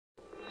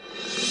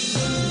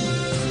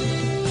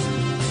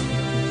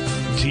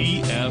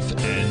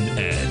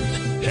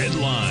TFNN.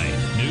 Headline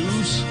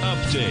News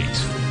Update.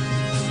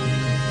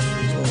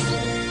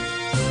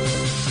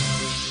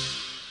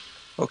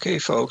 Okay,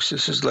 folks,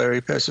 this is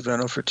Larry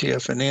Pesavento for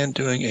TFNN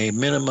doing a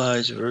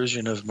minimized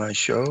version of my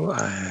show.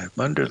 I'm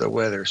under the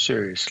weather,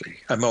 seriously.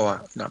 I'm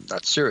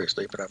not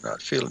seriously, but I'm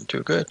not feeling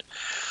too good.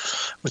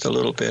 With a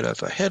little bit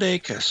of a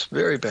headache, a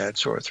very bad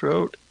sore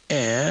throat,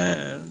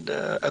 and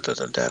other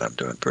than that, I'm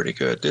doing pretty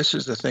good. This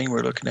is the thing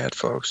we're looking at,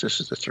 folks. This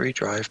is the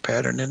three-drive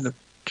pattern in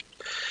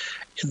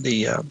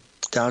the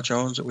Dow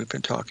Jones that we've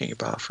been talking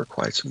about for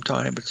quite some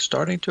time. It's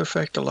starting to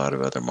affect a lot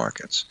of other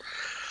markets.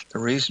 The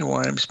reason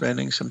why I'm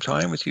spending some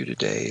time with you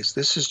today is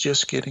this is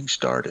just getting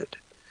started.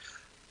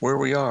 Where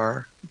we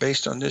are,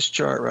 based on this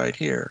chart right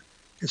here,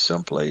 is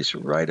someplace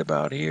right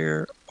about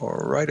here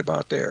or right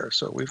about there.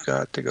 So we've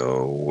got to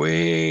go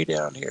way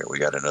down here. We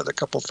got another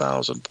couple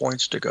thousand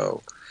points to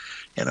go.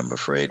 And I'm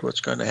afraid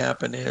what's going to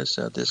happen is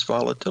this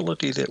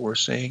volatility that we're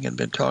seeing and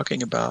been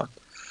talking about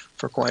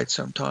for quite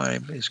some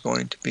time is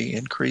going to be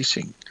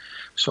increasing.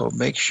 So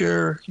make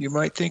sure, you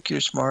might think you're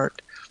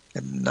smart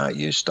and not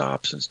use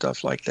stops and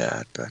stuff like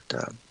that, but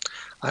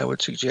I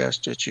would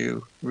suggest that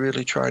you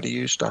really try to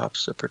use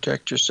stops to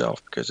protect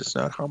yourself, because it's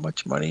not how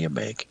much money you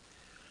make,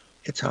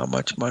 it's how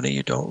much money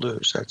you don't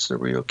lose. That's the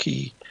real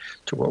key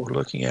to what we're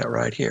looking at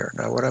right here.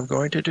 Now, what I'm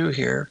going to do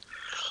here,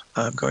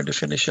 I'm going to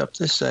finish up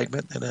this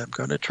segment, and I'm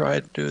going to try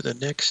to do the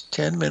next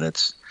 10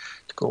 minutes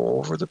to go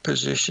over the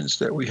positions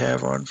that we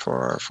have on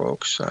for our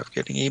folks. I'm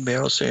getting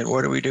emails saying,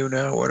 what do we do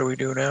now? What do we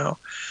do now?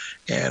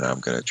 And I'm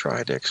going to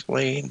try to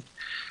explain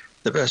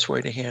the best way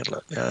to handle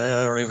it. Now,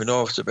 I don't even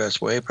know if it's the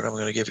best way, but I'm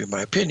going to give you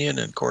my opinion.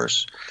 And of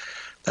course,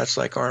 that's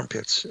like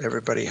armpits.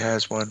 Everybody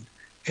has one,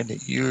 and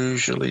it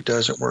usually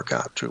doesn't work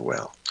out too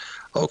well.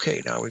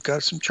 Okay, now we've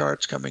got some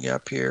charts coming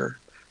up here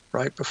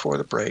right before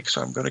the break.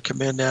 So I'm going to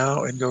come in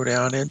now and go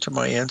down into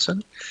my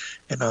Ensign.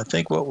 And I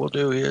think what we'll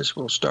do is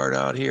we'll start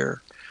out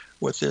here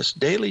with this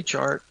daily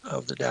chart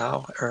of the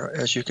Dow.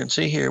 As you can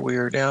see here, we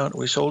are down.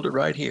 We sold it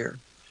right here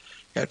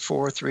at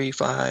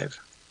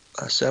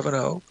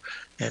 43570.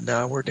 And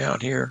now we're down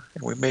here,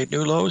 and we made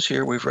new lows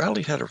here. We've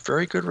had a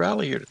very good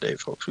rally here today,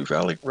 folks. We've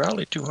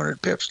rallied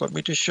 200 pips. Let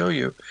me just show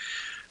you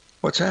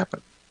what's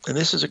happened. And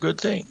this is a good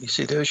thing. You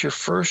see, there's your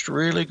first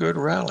really good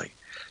rally.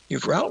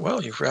 You've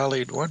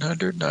rallied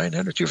 100,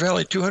 900. You've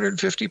rallied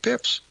 250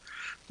 pips.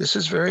 This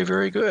is very,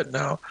 very good.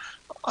 Now,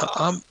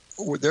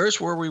 there's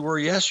where we were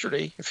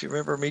yesterday, if you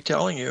remember me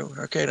telling you.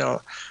 Okay,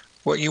 now,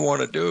 what you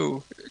want to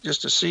do,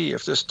 just to see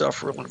if this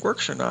stuff really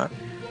works or not,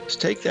 is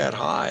take that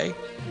high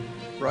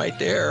right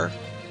there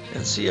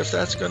and see if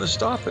that's going to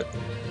stop it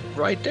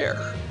right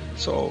there.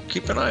 So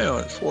keep an eye on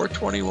it,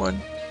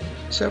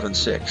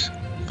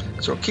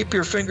 421.76. So keep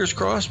your fingers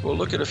crossed. We'll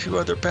look at a few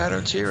other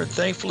patterns here, and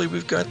thankfully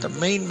we've got the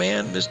main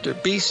man, Mr.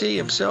 BC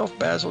himself,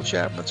 Basil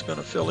Chapman's going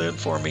to fill in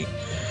for me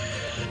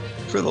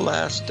for the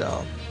last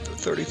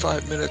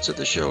 35 minutes of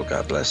the show.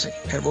 God bless him.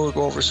 And we'll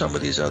go over some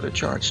of these other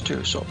charts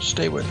too, so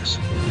stay with us.